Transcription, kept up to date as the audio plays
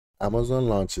Amazon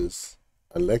launches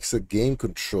Alexa game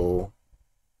control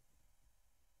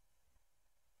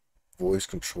voice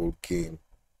control game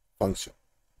function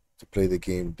to play the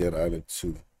game Dead Island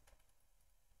 2.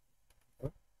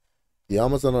 The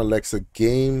Amazon Alexa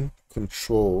game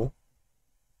control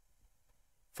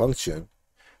function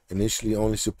initially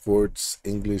only supports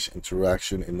English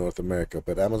interaction in North America,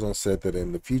 but Amazon said that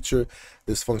in the future,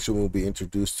 this function will be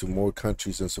introduced to more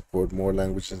countries and support more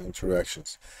languages and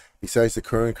interactions. Besides the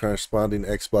current corresponding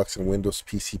Xbox and Windows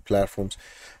PC platforms,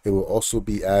 it will also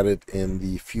be added in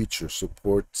the future,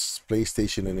 supports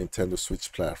PlayStation and Nintendo Switch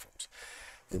platforms.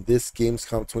 In this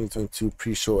Gamescom 2022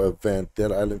 pre-show event,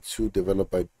 Dead Island 2,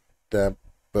 developed by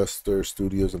Buster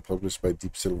Studios and published by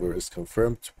Deep Silver, is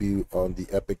confirmed to be on the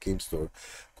Epic Game Store,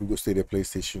 Google Stadia,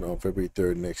 PlayStation on February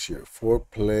 3rd next year. For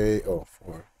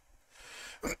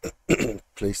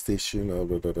PlayStation,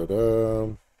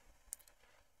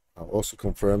 I'll also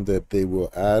confirm that they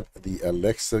will add the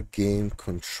Alexa game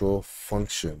control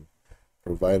function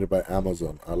provided by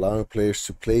Amazon, allowing players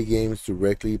to play games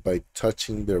directly by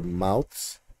touching their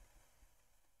mouths.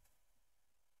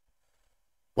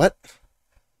 What?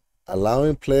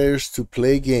 Allowing players to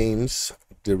play games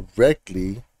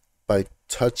directly by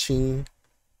touching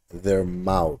their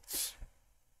mouths.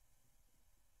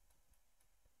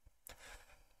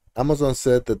 Amazon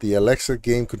said that the Alexa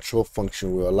game control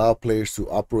function will allow players to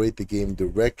operate the game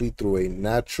directly through a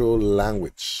natural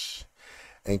language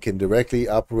and can directly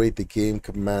operate the game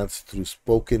commands through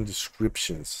spoken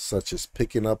descriptions, such as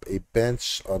picking up a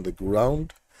bench on the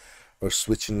ground or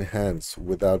switching hands,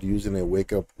 without using a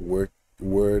wake-up word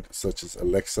such as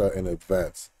Alexa in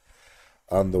advance.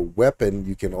 On the weapon,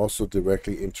 you can also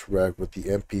directly interact with the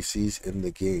NPCs in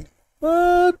the game.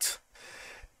 What?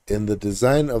 In the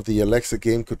design of the Alexa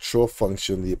game control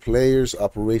function, the player's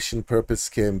operation purpose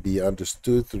can be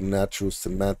understood through natural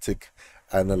semantic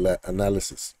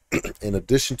analysis. In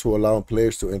addition to allowing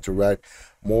players to interact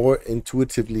more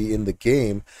intuitively in the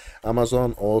game,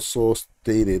 Amazon also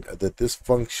stated that this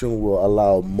function will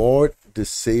allow more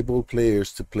disabled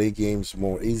players to play games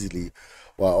more easily,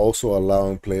 while also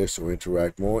allowing players to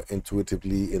interact more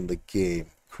intuitively in the game,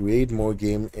 create more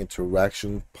game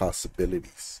interaction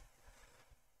possibilities.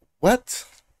 What?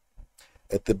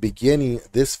 At the beginning,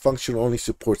 this function only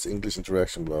supports English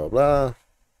interaction, blah, blah.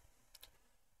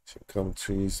 Come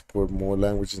to support more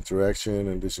language interaction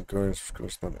and addition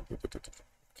corresponding.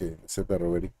 Okay, I said that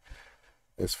already.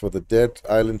 As for the Dead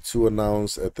Island 2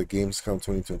 announced at the Gamescom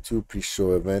 2022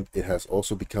 pre-show event, it has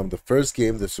also become the first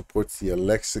game that supports the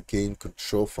Alexa game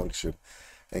control function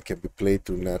and can be played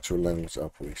through natural language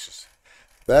operations.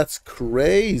 That's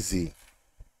crazy.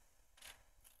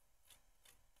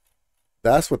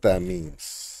 That's what that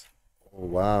means. Oh,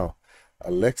 wow.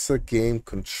 Alexa game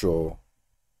control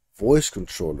voice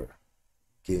controller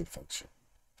game function.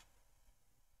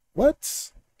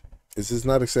 What? Is this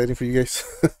not exciting for you guys?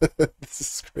 This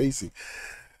is crazy.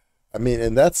 I mean,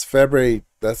 and that's February.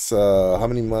 That's how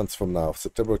many months from now?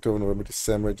 September, October, November,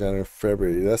 December, January,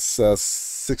 February. That's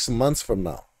 6 months from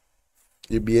now.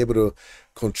 You'll be able to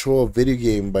control a video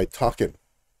game by talking.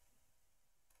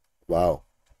 Wow.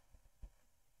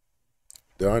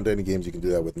 There aren't any games you can do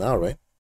that with now, right?